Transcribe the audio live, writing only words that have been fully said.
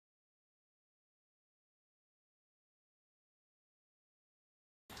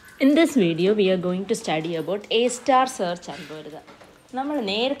In this video, we are going to study about A-star search algorithm. നമ്മൾ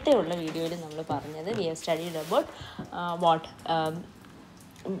നേരത്തെ ഉള്ള വീഡിയോയിൽ നമ്മൾ പറഞ്ഞത് we have studied about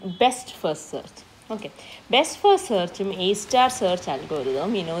best first search. Okay, best first searchും A-star search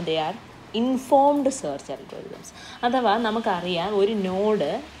algorithm, you know, they are informed search algorithms. അഥവാ നമുക്കറിയാം ഒരു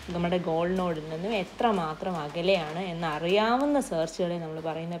node നമ്മുടെ ഗോൾ നോഡിൽ നിന്നും എത്രമാത്രം അകലെയാണ് എന്നറിയാവുന്ന സെർച്ചുകളെ നമ്മൾ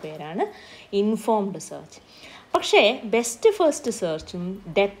പറയുന്ന പേരാണ് ഇൻഫോംഡ് സെർച്ച്. പക്ഷേ ബെസ്റ്റ് ഫസ്റ്റ് സെർച്ചും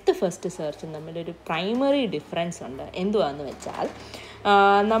ഡെപ്ത് ഫസ്റ്റ് സെർച്ചും തമ്മിലൊരു പ്രൈമറി ഡിഫറൻസ് ഉണ്ട്. എന്തുവാന്ന് വെച്ചാൽ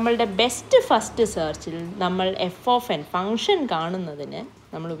നമ്മളുടെ ബെസ്റ്റ് ഫസ്റ്റ് സെർച്ചിൽ നമ്മൾ f(n) ഫങ്ഷൻ കാണുന്നതിന്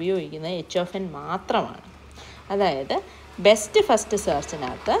നമ്മൾ ഉപയോഗിക്കുന്നത് h(n) മാത്രമാണ്. അതായത് ബെസ്റ്റ് ഫസ്റ്റ്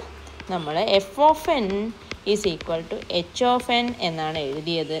സെർച്ചിനകത്ത് നമ്മൾ f(n) is equal to h(n) എന്നാണ്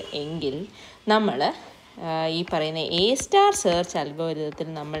എഴുതിയത് എങ്കിൽ നമ്മൾ ഈ പറയുന്ന A-star സെർച്ച് അൽഗോരിതത്തിൽ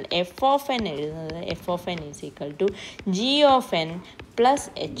നമ്മൾ f(n) എഴുതുന്നത് f(n) is equal to g(n) plus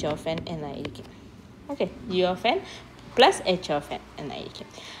h(n) എന്നായിരിക്കും. ഓക്കെ, g(n) പ്ലസ് h(n) എന്നായിരിക്കും.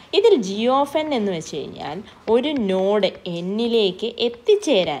 ഇതിൽ g(n) എന്ന് വെച്ച് കഴിഞ്ഞാൽ ഒരു നോഡ് എന്നിലേക്ക്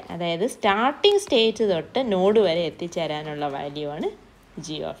എത്തിച്ചേരാൻ, അതായത് സ്റ്റാർട്ടിംഗ് സ്റ്റേറ്റ് തൊട്ട് നോഡ് വരെ എത്തിച്ചേരാനുള്ള വാല്യൂ ആണ്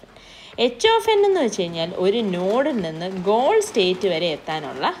g(n). h(n) എന്ന് വെച്ച് കഴിഞ്ഞാൽ ഒരു നോഡിൽ നിന്ന് ഗോൾ സ്റ്റേറ്റ് വരെ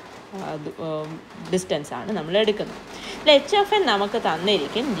എത്താനുള്ള ഡിസ്റ്റൻസ് ആണ് നമ്മൾ എടുക്കുന്നത്. h(n) നമുക്ക്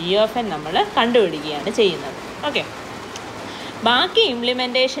തന്നിരിക്കും, g(n) നമ്മൾ കണ്ടുപിടിക്കുകയാണ് ചെയ്യുന്നത്. ഓക്കെ, ബാക്കി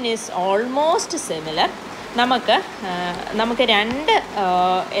ഇംപ്ലിമെൻറ്റേഷൻ ഈസ് ഓൾമോസ്റ്റ് സിമിലർ. നമുക്ക് രണ്ട്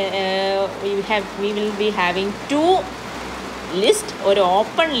we will be having to list, ഒരു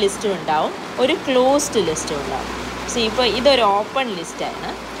ഓപ്പൺ ലിസ്റ്റും ഉണ്ടാവും, ഒരു ക്ലോസ്ഡ് ലിസ്റ്റും ഉണ്ടാവും. സോ ഇപ്പോൾ ഇതൊരു ഓപ്പൺ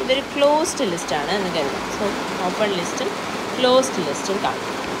ലിസ്റ്റാണ്, ഇതൊരു ക്ലോസ്ഡ് ലിസ്റ്റാണ് എന്ന് കരുതാം. സോ ഓപ്പൺ ലിസ്റ്റും ക്ലോസ്ഡ് ലിസ്റ്റും കാണും.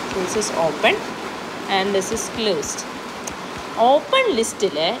 This is open and this is closed. Open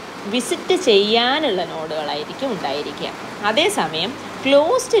ലിസ്റ്റിൽ വിസിറ്റ് ചെയ്യാനുള്ള നോഡുകളായിരിക്കും ഉണ്ടായിരിക്കുക. അതേസമയം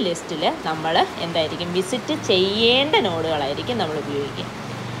ക്ലോസ്ഡ് ലിസ്റ്റിൽ നമ്മൾ എന്തായിരിക്കും, വിസിറ്റ് ചെയ്യേണ്ട നോഡുകളായിരിക്കും നമ്മൾ ഉപയോഗിക്കുക.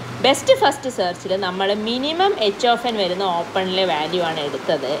 ബെസ്റ്റ് ഫസ്റ്റ് സെർച്ചിൽ നമ്മൾ മിനിമം h(n) വരുന്ന ഓപ്പണിലെ വാല്യൂ ആണ്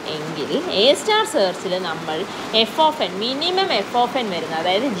എടുത്തത് എങ്കിൽ A-star സെർച്ചിൽ നമ്മൾ f(n) മിനിമം f(n) വരുന്ന,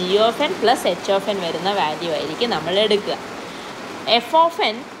 അതായത് g(n) പ്ലസ് h(n) വരുന്ന വാല്യൂ ആയിരിക്കും നമ്മൾ എടുക്കുക.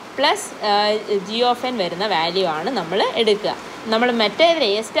 f(n) പ്ലസ് g(n) വരുന്ന വാല്യൂ ആണ് നമ്മൾ എടുക്കുക. നമ്മൾ മറ്റേ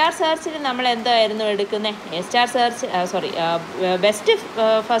A-star സെർച്ചിൽ നമ്മൾ എന്തായിരുന്നു എടുക്കുന്നത്? A-star search best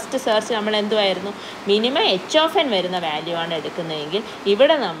first search നമ്മൾ എന്തുമായിരുന്നു, മിനിമം h(n) വരുന്ന വാല്യൂ ആണ് എടുക്കുന്നതെങ്കിൽ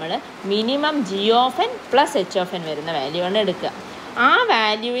ഇവിടെ നമ്മൾ മിനിമം g(n) പ്ലസ് h(n) വരുന്ന വാല്യൂ ആണ് എടുക്കുക. ആ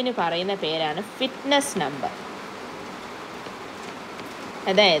വാല്യൂവിന് പറയുന്ന പേരാണ് ഫിറ്റ്നസ് നമ്പർ.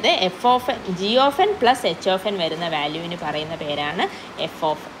 അതായത് g(n) പ്ലസ് h(n) വരുന്ന വാല്യൂവിന് പറയുന്ന പേരാണ്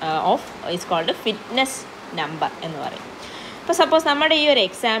ഈസ് കോൾഡ് ഫിറ്റ്നസ് നമ്പർ എന്ന് പറയും. ഇപ്പോൾ സപ്പോസ് നമ്മുടെ ഈ ഒരു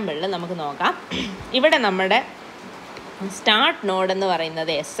എക്സാമ്പിളിൽ നമുക്ക് നോക്കാം. ഇവിടെ നമ്മുടെ സ്റ്റാർട്ട് നോഡ് എന്ന്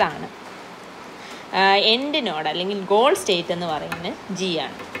പറയുന്നത് S ആണ്, എൻഡ് നോഡ് അല്ലെങ്കിൽ ഗോൾ സ്റ്റേറ്റ് എന്ന് പറയുന്നത് G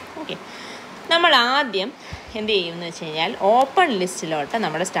ആണ്. ഓക്കെ, നമ്മൾ ആദ്യം എന്ത് ചെയ്യുമെന്ന് വെച്ച് കഴിഞ്ഞാൽ ഓപ്പൺ ലിസ്റ്റിലോട്ട്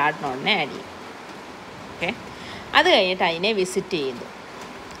നമ്മുടെ സ്റ്റാർട്ട് നോഡിനെ ആഡ് ചെയ്യും. ഓക്കെ, അത് കഴിഞ്ഞിട്ട് അതിനെ വിസിറ്റ് ചെയ്തു.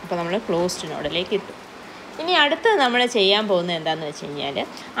 അപ്പോൾ നമ്മൾ ക്ലോസ്ഡ് നോഡിലേക്ക് ഇട്ടു. ഇനി അടുത്ത് നമ്മൾ ചെയ്യാൻ പോകുന്നത് എന്താണെന്ന് വെച്ച് കഴിഞ്ഞാൽ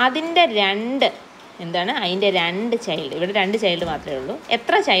അതിൻ്റെ രണ്ട് ചൈൽഡ്, ഇവിടെ 2 ചൈൽഡ് മാത്രമേ ഉള്ളൂ,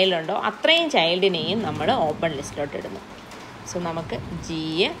 എത്ര ചൈൽഡ് ഉണ്ടോ അത്രയും ചൈൽഡിനെയും നമ്മൾ ഓപ്പൺ ലിസ്റ്റിലോട്ട് ഇടുന്നു. സോ നമുക്ക്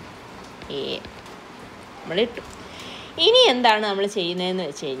G(a) നമ്മൾ ഇട്ടു. ഇനി എന്താണ് നമ്മൾ ചെയ്യുന്നതെന്ന്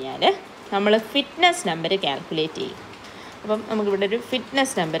വെച്ച് കഴിഞ്ഞാൽ നമ്മൾ ഫിറ്റ്നസ് നമ്പർ കാൽക്കുലേറ്റ് ചെയ്യും. അപ്പം നമുക്കിവിടെ ഒരു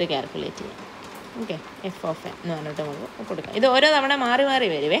ഫിറ്റ്നസ് നമ്പർ കാൽക്കുലേറ്റ് ചെയ്യാം. ഓക്കെ, f(n) എന്ന് പറഞ്ഞിട്ട് നമുക്ക് കൊടുക്കാം. ഇത് ഓരോ തവണ മാറി മാറി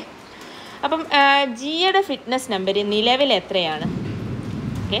വരുവേ. അപ്പം ജിയുടെ ഫിറ്റ്നസ് നമ്പർ നിലവിൽ എത്രയാണ്?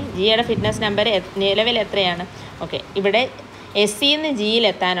 ഓക്കെ, ജിയുടെ ഫിറ്റ്നസ് നമ്പർ നിലവിൽ എത്രയാണ്? ഓക്കെ, ഇവിടെ S-ന്ന് Gയിൽ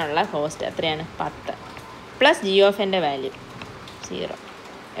എത്താനുള്ള കോസ്റ്റ് എത്രയാണ്? 10 പ്ലസ് g(n)ൻ്റെ വാല്യൂ 0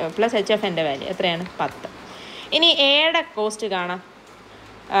 പ്ലസ് h(n)ൻ്റെ വാല്യൂ എത്രയാണ്? 10. ഇനി എയുടെ കോസ്റ്റ് കാണാം.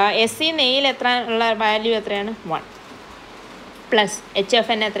 S-ന്ന് Aയിൽ എത്താനുള്ള വാല്യൂ എത്രയാണ്? 1 പ്ലസ്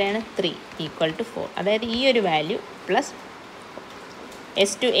h(n) എത്രയാണ്? 3 ഈക്വൽ ടു 4. അതായത് ഈ ഒരു value plus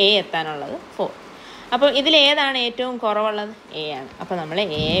S to A എത്താനുള്ളത് 4. അപ്പോൾ ഇതിലേതാണ് ഏറ്റവും കുറവുള്ളത്? A ആണ്. അപ്പോൾ നമ്മൾ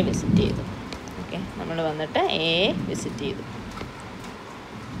A വിസിറ്റ് ചെയ്തു. ഓക്കെ, നമ്മൾ വന്നിട്ട് A വിസിറ്റ് ചെയ്തു.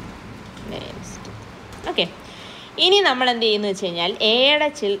 ഓക്കെ, ഇനി നമ്മൾ എന്ത് ചെയ്യുന്നു വെച്ച് കഴിഞ്ഞാൽ എയുടെ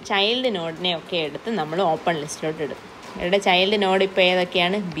ചൈൽഡ് നോഡിനെ ഒക്കെ എടുത്ത് നമ്മൾ ഓപ്പൺ ലിസ്റ്റിലോട്ട് ഇടും. എയുടെ ചൈൽഡ് നോഡ് ഇപ്പോൾ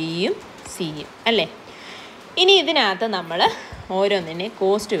ഏതൊക്കെയാണ്? B-യും C-യും അല്ലേ? ഇനി ഇതിനകത്ത് നമ്മൾ ഓരോന്നിനെ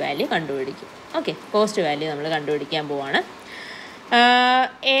കോസ്റ്റ് വാല്യൂ കണ്ടുപിടിക്കും. ഓക്കെ, കോസ്റ്റ് വാല്യൂ നമ്മൾ കണ്ടുപിടിക്കാൻ പോവാണ്.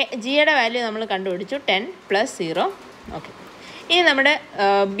 ജിയുടെ വാല്യൂ നമ്മൾ കണ്ടുപിടിച്ചു 10 പ്ലസ് 0. ഓക്കെ, ഇനി നമ്മുടെ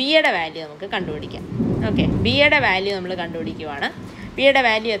ബിയുടെ വാല്യൂ നമുക്ക് കണ്ടുപിടിക്കാം. ഓക്കെ, ബിയുടെ വാല്യൂ നമ്മൾ കണ്ടുപിടിക്കുവാണ്. ബിയുടെ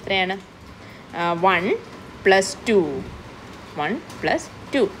വാല്യൂ എത്രയാണ്? 1 പ്ലസ് 2 1 പ്ലസ്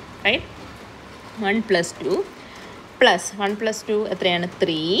 2 റൈറ്റ്. 1 + 2 പ്ലസ് 1 + 2 എത്രയാണ്?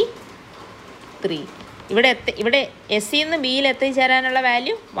 3. ഇവിടെ എസ് സിന്ന് ബിയിൽ എത്തിച്ചേരാനുള്ള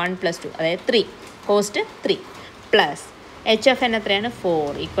വാല്യൂ 1 + 2, അതായത് 3, cost 3 plus H of N എത്രയാണ്?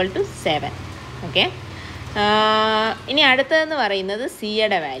 4 = 7. ഓക്കെ. ഇനി അടുത്തതെന്ന് പറയുന്നത്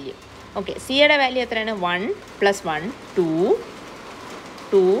സിയുടെ വാല്യൂ. ഓക്കെ, സിയുടെ വാല്യൂ എത്രയാണ്? 1 + 1 2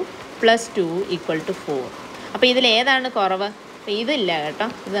 + 2 = 4. അപ്പോൾ ഇതിലേതാണ് കുറവ്? അപ്പോൾ ഇതില്ല കേട്ടോ,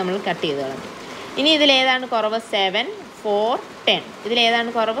 ഇത് നമ്മൾ കട്ട് ചെയ്ത് കളഞ്ഞു. ഇനി ഇതിലേതാണ് കുറവ്? 7, 4, 10. ഇതിലേതാണ്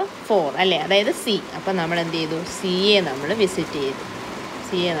കുറവ്? 4 അല്ലേ, അതായത് സി. അപ്പോൾ നമ്മൾ എന്ത് ചെയ്തു? സിയെ നമ്മൾ വിസിറ്റ് ചെയ്തു.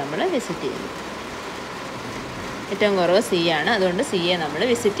 ഏറ്റവും കുറവ് സി ആണ്, അതുകൊണ്ട് സിയെ നമ്മൾ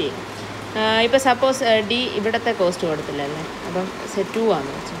വിസിറ്റ് ചെയ്യും. ഇപ്പോൾ സപ്പോസ് ഡി ഇവിടുത്തെ കോസ്റ്റ് കൊടുത്തില്ലല്ലേ, അപ്പം 2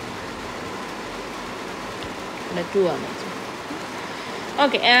 ആണെന്ന് വെച്ചു. ഇവിടെ 2 ആണെന്ന് വെച്ചു.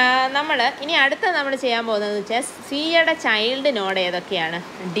 ഓക്കെ, ഇനി അടുത്ത നമ്മൾ ചെയ്യാൻ പോകുന്നതെന്ന് വെച്ചാൽ സിയുടെ ചൈൽഡ് നോഡ് ഏതൊക്കെയാണ്?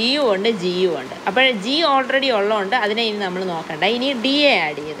 ഡിയും ഉണ്ട്, ജിയും ഉണ്ട്. അപ്പോൾ ജി ഓൾറെഡി ഉള്ളതുകൊണ്ട് അതിനെ ഇനി നമ്മൾ നോക്കണ്ട. ഇനി ഡി എ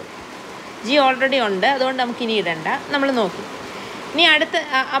ആഡ് ചെയ്തു. ജി ഓൾറെഡി ഉണ്ട്, അതുകൊണ്ട് നമുക്കിനി ഇടണ്ട, നമ്മൾ നോക്കി. ഇനി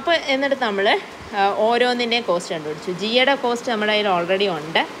അപ്പോൾ എന്നിട്ട് നമ്മൾ ഓരോന്നിൻ്റെയും കോസ്റ്റ് കണ്ടുപിടിച്ചു. ജിയുടെ കോസ്റ്റ് നമ്മുടെ കയ്യിൽ ഓൾറെഡി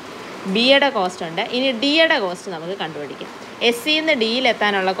ഉണ്ട്, ബിയുടെ കോസ്റ്റ് ഉണ്ട്. ഇനി ഡിയുടെ കോസ്റ്റ് നമുക്ക് കണ്ടുപിടിക്കാം. എസ് സിന്ന് ഡിയിൽ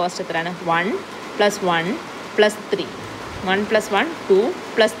എത്താനുള്ള കോസ്റ്റ് എത്രയാണ്? 1 + 1 + 3. 1 + 1 2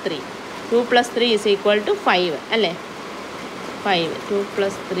 + 3. 2 + 3 = 5 അല്ലേ? 5. 2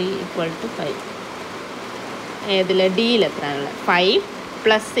 + 3 = 5. ഏതിൽ? ഡിയിൽ എത്രയാണുള്ളത്? 5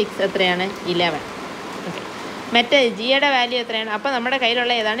 + 6 എത്രയാണ്? 11. ഓക്കെ. മറ്റേ ജിയുടെ വാല്യൂ എത്രയാണ്? അപ്പോൾ നമ്മുടെ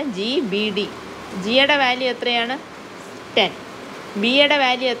കയ്യിലുള്ള ഏതാണ്? G B D. ജിയുടെ വാല്യൂ എത്രയാണ്? 10. ബിയുടെ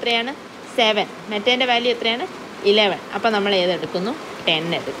വാല്യൂ എത്രയാണ്? 7. മറ്റേൻ്റെ വാല്യൂ എത്രയാണ്? 11. അപ്പോൾ നമ്മൾ ഏതെടുക്കുന്നു?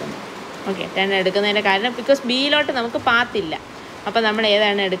 10 എടുക്കുന്നു. ഓക്കെ, 10 എടുക്കുന്നതിൻ്റെ കാരണം ബിക്കോസ് ബിയിലോട്ട് നമുക്ക് പാത്തില്ല. അപ്പോൾ നമ്മൾ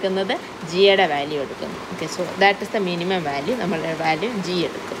ഏതാണ് എടുക്കുന്നത്? ജിയുടെ വാല്യൂ എടുക്കുന്നു. Okay, so that is the minimum value. നമ്മളുടെ വാല്യൂ ജി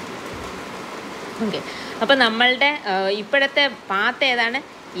എടുക്കും. ഓക്കെ, അപ്പോൾ നമ്മളുടെ ഇപ്പോഴത്തെ പാത്ത് ഏതാണ്?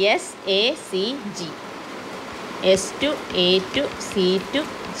 SACG. S to A to C to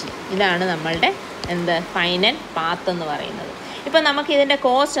G. ഇതാണ് നമ്മളുടെ ഫൈനൽ പാത്ത് എന്ന് പറയുന്നത്. ഇപ്പോൾ നമുക്ക് ഇതിൻ്റെ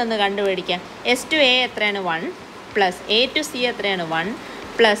കോസ്റ്റ് ഒന്ന് കണ്ടുപിടിക്കാം. S to A എത്രയാണ്? 1 പ്ലസ് A to C എത്രയാണ്? 1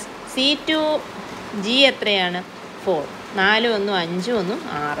 പ്ലസ് C to G എത്രയാണ്? 4. 4 1 5 1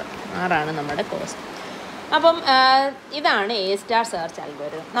 6. 6ആണ് നമ്മുടെ കോസ്റ്റ്. അപ്പം ഇതാണ് A സ്റ്റാർ സെർച്ച്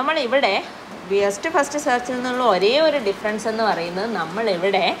അൽഗോരിതം. നമ്മളിവിടെ ഫസ്റ്റ് സെർച്ചിൽ നിന്നുള്ള ഒരേ ഒരു ഡിഫറൻസ് എന്ന് പറയുന്നത്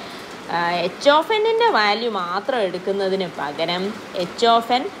നമ്മളിവിടെ എച്ച് ഓഫ് എന്നിൻ്റെ വാല്യൂ മാത്രം എടുക്കുന്നതിന് പകരം H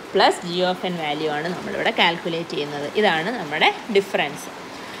of N plus G of N value ആണ് നമ്മളിവിടെ കാൽക്കുലേറ്റ് ചെയ്യുന്നത്. ഇതാണ് നമ്മുടെ ഡിഫറൻസ്.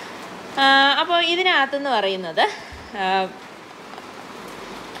 അപ്പോൾ ഇതിനകത്തെന്ന് പറയുന്നത്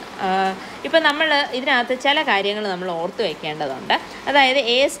ഇപ്പം നമ്മൾ ഇതിനകത്ത് ചില കാര്യങ്ങൾ നമ്മൾ ഓർത്ത് വയ്ക്കേണ്ടതുണ്ട്. അതായത്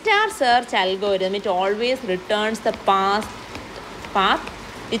A star search algorithm it always returns the path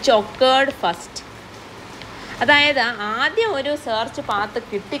which occurred first. അതായത് ആദ്യം ഒരു സെർച്ച് പാത്ത്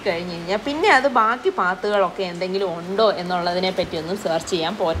കിട്ടിക്കഴിഞ്ഞ് കഴിഞ്ഞാൽ പിന്നെ അത് ബാക്കി പാത്തുകളൊക്കെ എന്തെങ്കിലും ഉണ്ടോ എന്നുള്ളതിനെ പറ്റിയൊന്നും സെർച്ച്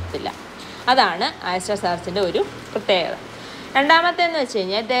ചെയ്യാൻ പറ്റത്തില്ല. അതാണ് എ സ്റ്റാർ സെർച്ചിൻ്റെ ഒരു പ്രത്യേകത. രണ്ടാമത്തേന്ന് വെച്ച്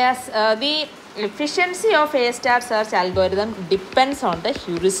കഴിഞ്ഞാൽ the efficiency of A star search algorithm depends on the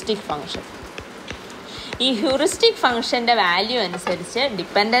heuristic function. ഈ ഹ്യൂറിസ്റ്റിക് ഫംഗ്ഷൻ്റെ വാല്യൂ അനുസരിച്ച്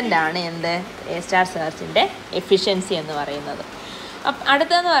ഡിപ്പെൻഡൻ്റ് ആണ് എന്ത് എ സ്റ്റാർ സെർച്ചിൻ്റെ എഫിഷ്യൻസി എന്ന് പറയുന്നത്.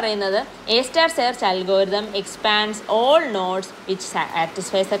 അടുത്തതെന്ന് പറയുന്നത് A star search algorithm expands all nodes which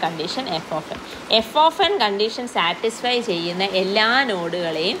satisfies the condition F of N. F of N condition satisfy ചെയ്യുന്ന എല്ലാ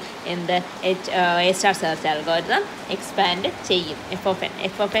നോഡുകളെയും A star search algorithm expand ചെയ്യും. F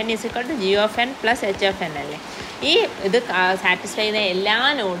of N is equal to G of N plus H of N അല്ലേ. ഈ ഇത് satisfy ചെയ്യുന്ന എല്ലാ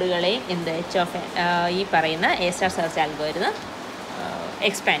നോഡുകളെയും H of N ഈ പറയുന്ന A star search algorithm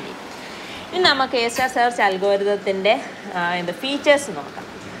expand ചെയ്യും. ഇനി നമുക്ക് എ സ്റ്റാർ സെർച്ച് അൽഗോരിതത്തിൻ്റെ ഫീച്ചേഴ്സ് നോക്കാം.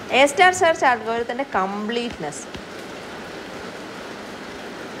 A star search അൽഗോരിതത്തിൻ്റെ completeness.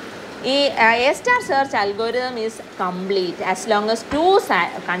 ഈ A star search algorithm is complete as long as two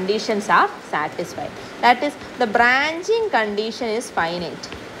conditions are satisfied. That is, the branching condition is finite.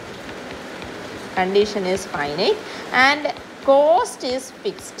 And cost is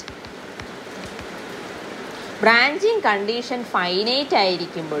fixed. Branching condition finite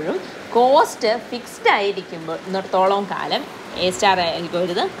ആയിരിക്കുമ്പോഴും cost fixed ആയിരിക്കുമ്പോഴത്തോളം കാലം A star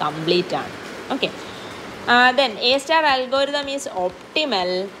algorithm complete ആണ്. Okay, then A star algorithm is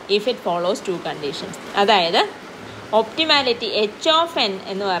optimal if it follows to conditions. അതായത് optimality H of N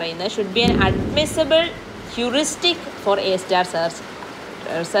എന്ന് പറയുന്നത് should be N admissible heuristic four A star search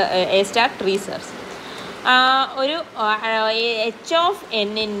A star tree search. ഒരു H of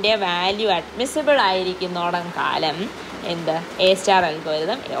എന്നിൻ്റെ value admissible ആയിരിക്കുന്നോടം കാലം A star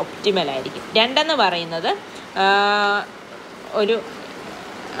algorithm optimal ആയിരിക്കും. രണ്ടെന്ന് പറയുന്നത് ഒരു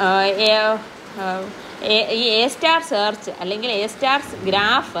ഈ എ സ്റ്റാർ സെർച്ച് അല്ലെങ്കിൽ എ സ്റ്റാർ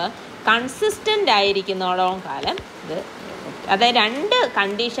ഗ്രാഫ് കൺസിസ്റ്റൻ്റ് ആയിരിക്കുന്നോളം കാലം ഇത്, അതായത് രണ്ട്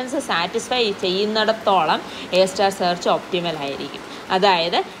conditions satisfy ചെയ്യുന്നിടത്തോളം A star search optimal ആയിരിക്കും.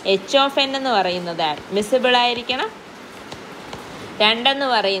 അതായത് H(n) എന്ന് പറയുന്നത് അഡ്മിസിബിൾ ആയിരിക്കണം, രണ്ടെന്ന്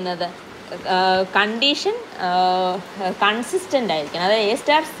പറയുന്നത് കണ്ടീഷൻ കൺസിസ്റ്റൻ്റ് ആയിരിക്കണം. അതായത് എ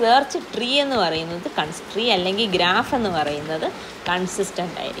സ്റ്റാർ സെർച്ച് ട്രീ എന്ന് പറയുന്നത് ട്രീ അല്ലെങ്കിൽ ഗ്രാഫ് എന്ന് പറയുന്നത്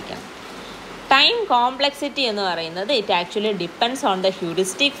കൺസിസ്റ്റൻ്റ് ആയിരിക്കണം. ടൈം കോംപ്ലക്സിറ്റി എന്ന് പറയുന്നത് it actually depends on the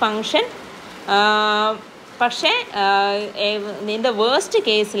heuristic function. പക്ഷേ ഇൻ ദ വേസ്റ്റ്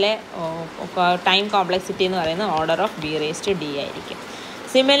കേസിലെ ടൈം കോംപ്ലക്സിറ്റി എന്ന് പറയുന്നത് ഓർഡർ ഓഫ് B⁻D ആയിരിക്കും.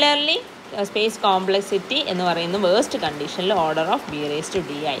 സിമിലർലി സ്പേസ് കോംപ്ലക്സിറ്റി എന്ന് പറയുന്ന വേസ്റ്റ് കണ്ടീഷനിൽ ഓർഡർ ഓഫ്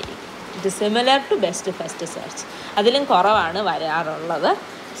B⁻D ആയിരിക്കും. It similar to best first search, അതിലും കുറവാണ് വരാറുള്ളത്.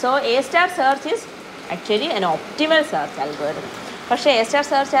 So A star search is actually an optimal search algorithm. പക്ഷേ എ സ്റ്റാർ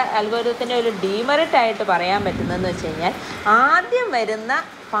സെർച്ച് അൽഗോരിതത്തിൻ്റെ ഒരു ഡീമെറിറ്റ് ആയിട്ട് പറയാൻ പറ്റുന്നതെന്ന് വെച്ച് കഴിഞ്ഞാൽ ആദ്യം വരുന്ന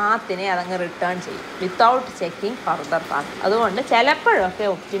പാത്തിനെ അതങ്ങ് റിട്ടേൺ ചെയ്യും വിത്തൗട്ട് ചെക്കിങ് ഫർദർ പാത്ത്. അതുകൊണ്ട് ചിലപ്പോഴൊക്കെ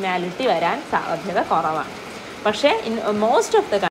ഒപ്റ്റിമാലിറ്റി വരാൻ സാധ്യത കുറവാണ്. പക്ഷേ മോസ്റ്റ് ഓഫ് ദ